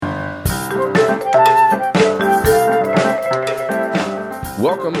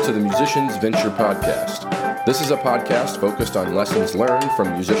Welcome to the Musicians Venture Podcast. This is a podcast focused on lessons learned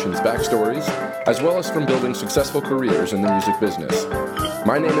from musicians' backstories, as well as from building successful careers in the music business.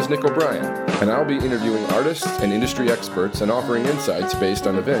 My name is Nick O'Brien, and I'll be interviewing artists and industry experts and offering insights based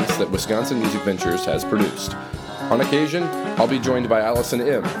on events that Wisconsin Music Ventures has produced. On occasion, I'll be joined by Allison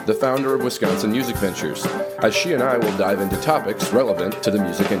Im, the founder of Wisconsin Music Ventures, as she and I will dive into topics relevant to the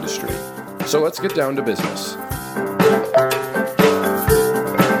music industry. So let's get down to business.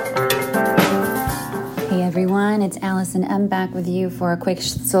 Hey everyone, it's Allison M. back with you for a quick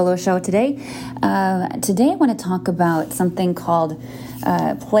solo show today. Today I want to talk about something called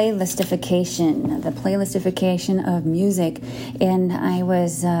playlistification, the playlistification of music. And I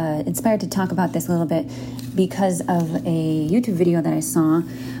was inspired to talk about this a little bit because of a YouTube video that I saw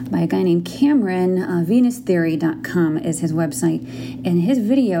by a guy named Cameron. VenusTheory.com is his website. And his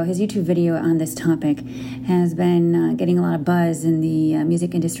YouTube video on this topic has been getting a lot of buzz in the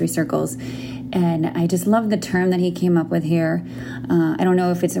music industry circles. And I just love the term that he came up with here. I don't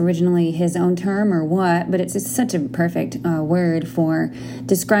know if it's originally his own term or what, but it's just such a perfect word for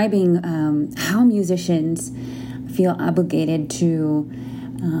describing how musicians feel obligated to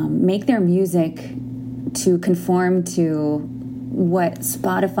make their music to conform to what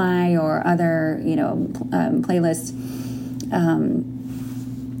Spotify or other, playlist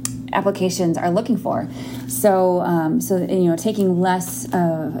applications are looking for. So taking less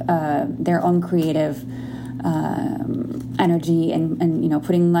of their own creative energy and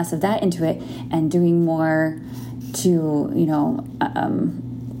putting less of that into it and doing more to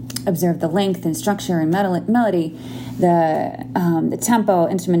observe the length and structure and melody, the tempo,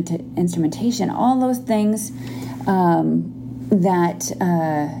 instrumentation, all those things that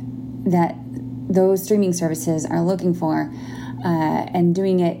those streaming services are looking for. And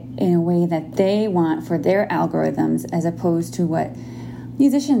doing it in a way that they want for their algorithms as opposed to what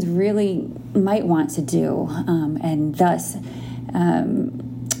musicians really might want to do, and thus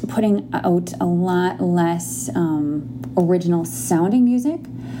putting out a lot less original sounding music,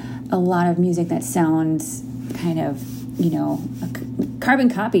 a lot of music that sounds kind of, carbon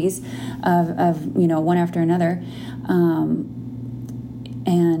copies of one after another.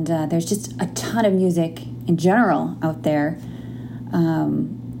 And there's just a ton of music in general out there.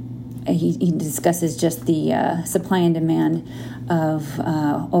 He discusses just the supply and demand of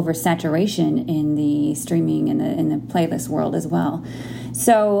oversaturation in the streaming and in the playlist world as well.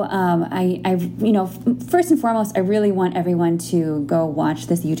 So I first and foremost, I really want everyone to go watch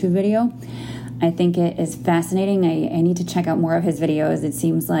this YouTube video. I think it is fascinating. I need to check out more of his videos. It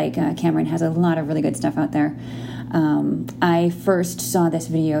seems like Cameron has a lot of really good stuff out there. I first saw this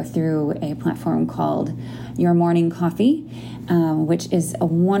video through a platform called Your Morning Coffee, which is a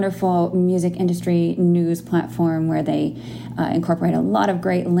wonderful music industry news platform where they incorporate a lot of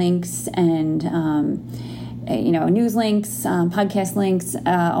great links and news links, podcast links,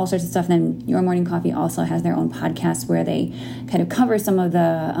 all sorts of stuff. And then Your Morning Coffee also has their own podcast where they kind of cover some of the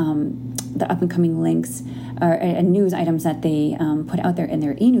up and coming links and news items that they put out there in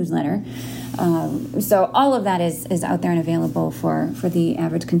their e-newsletter. So all of that is out there and available for the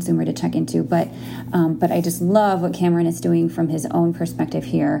average consumer to check into. But I just love what Cameron is doing from his own perspective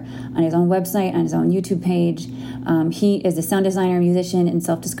here on his own website, on his own YouTube page. He is a sound designer, musician, and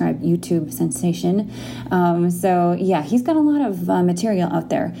self-described YouTube sensation. So yeah, he's got a lot of material out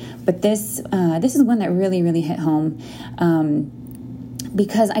there. But this is one that really, really hit home.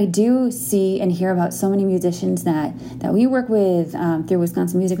 Because I do see and hear about so many musicians that we work with through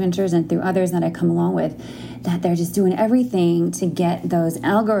Wisconsin Music Ventures and through others that I come along with, that they're just doing everything to get those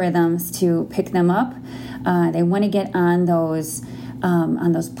algorithms to pick them up. They want to get on those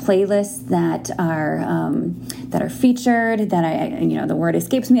playlists that are featured. That the word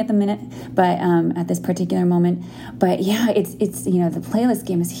escapes me at the minute, but at this particular moment. But yeah, it's the playlist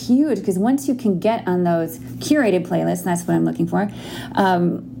game is huge because once you can get on those curated playlists, that's what I'm looking for.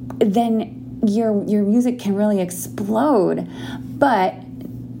 Then your music can really explode, but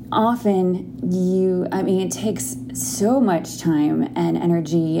often it takes so much time and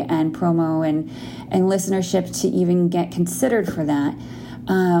energy and promo and listenership to even get considered for that.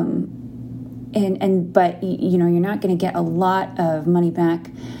 But you're not going to get a lot of money back.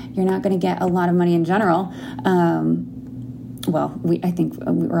 You're not going to get a lot of money in general. I think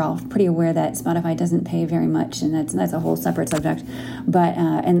we're all pretty aware that Spotify doesn't pay very much, and that's a whole separate subject. But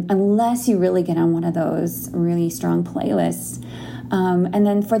and unless you really get on one of those really strong playlists, And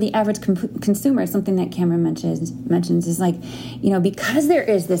then for the average consumer, something that Cameron mentions is like, because there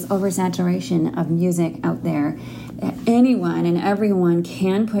is this oversaturation of music out there, anyone and everyone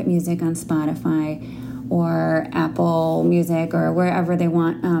can put music on Spotify or Apple Music or wherever they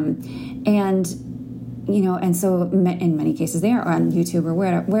want. And so in many cases they are on YouTube or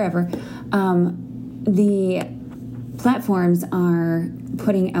wherever. The platforms are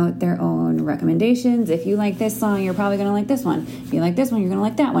putting out their own recommendations. If you like this song, you're probably going to like this one. If you like this one, you're going to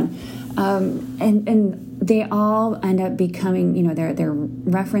like that one. And they all end up becoming, they're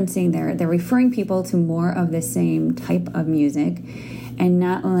referencing, they're referring people to more of the same type of music and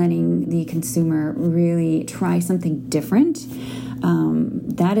not letting the consumer really try something different.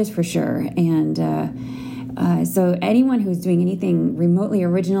 That is for sure. And so anyone who's doing anything remotely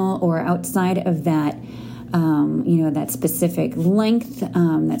original or outside of that, that specific length,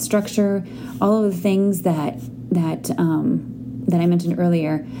 that structure, all of the things that I mentioned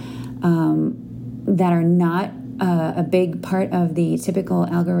earlier, that are not a big part of the typical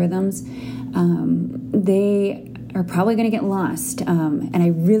algorithms, they are probably going to get lost. And I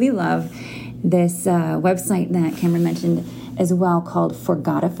really love this website that Cameron mentioned as well called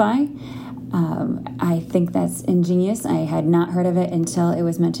Forgotify. I think that's ingenious. I had not heard of it until it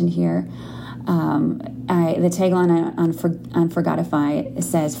was mentioned here. The tagline on Forgotify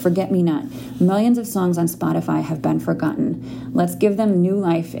says, "Forget me not. Millions of songs on Spotify have been forgotten. Let's give them new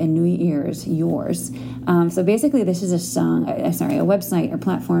life and new ears, yours." So basically, this is a website or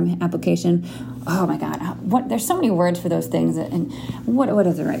platform application. Oh my God, there's so many words for those things, and what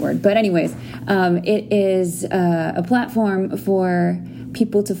is the right word? But anyways, it is a platform for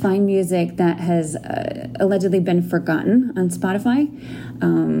people to find music that has allegedly been forgotten on Spotify,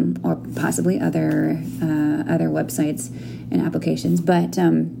 or possibly other websites and applications. But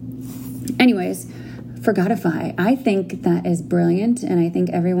anyways, Forgotify, I think that is brilliant, and I think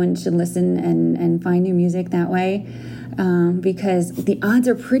everyone should listen and find new music that way, because the odds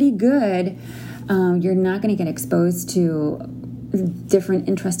are pretty good you're not going to get exposed to different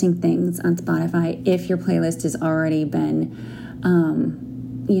interesting things on Spotify if your playlist has already been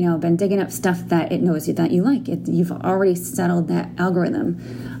been digging up stuff that it knows that you like. You've already settled that algorithm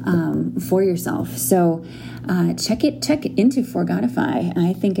for yourself. So check into Forgotify.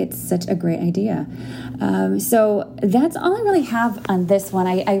 I think it's such a great idea. So that's all I really have on this one.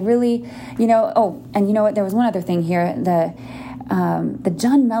 I really, and you know what? There was one other thing here. The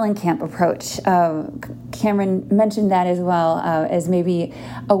John Mellencamp approach. Cameron mentioned that as well as maybe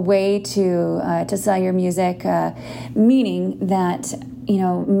a way to sell your music, meaning that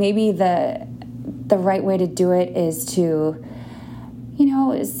maybe the right way to do it is to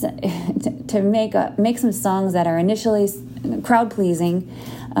make some songs that are initially crowd pleasing,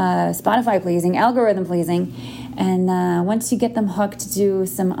 Spotify pleasing, algorithm pleasing. And once you get them hooked, do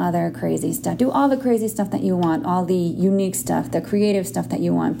some other crazy stuff. Do all the crazy stuff that you want, all the unique stuff, the creative stuff that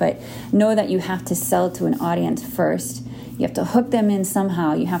you want. But know that you have to sell to an audience first. You have to hook them in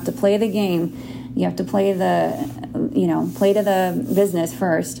somehow. You have to play the game. You have to play to the business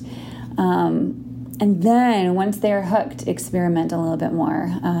first. And then once they're hooked, experiment a little bit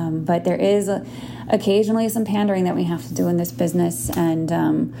more. But there is occasionally some pandering that we have to do in this business.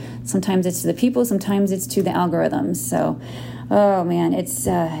 And sometimes it's to the people, sometimes it's to the algorithms. So, oh man, it's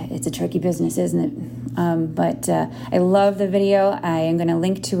a tricky business, isn't it? But I love the video. I am going to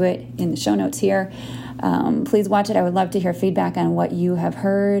link to it in the show notes here. Please watch it. I would love to hear feedback on what you have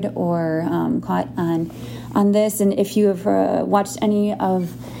heard or caught on this. And if you have watched any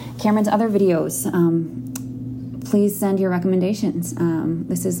of Cameron's other videos, please send your recommendations.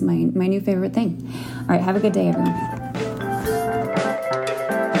 This is my new favorite thing. All right, have a good day, everyone.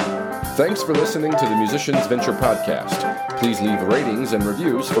 Thanks for listening to the Musicians Venture Podcast. Please leave ratings and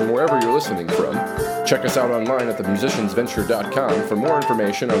reviews from wherever you're listening from. Check us out online at themusiciansventure.com for more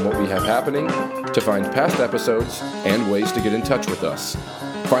information on what we have happening, to find past episodes, and ways to get in touch with us.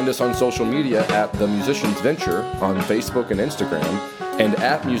 Find us on social media at The Musicians Venture on Facebook and Instagram, and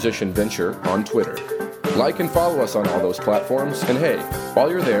at Musician Venture on Twitter. Like and follow us on all those platforms, and hey, while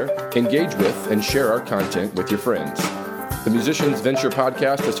you're there, engage with and share our content with your friends. The Musicians Venture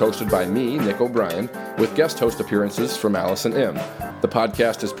Podcast is hosted by me, Nick O'Brien, with guest host appearances from Allison M. The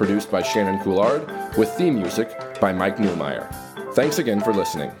podcast is produced by Shannon Coulard, with theme music by Mike Newmeyer. Thanks again for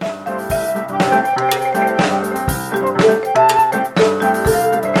listening.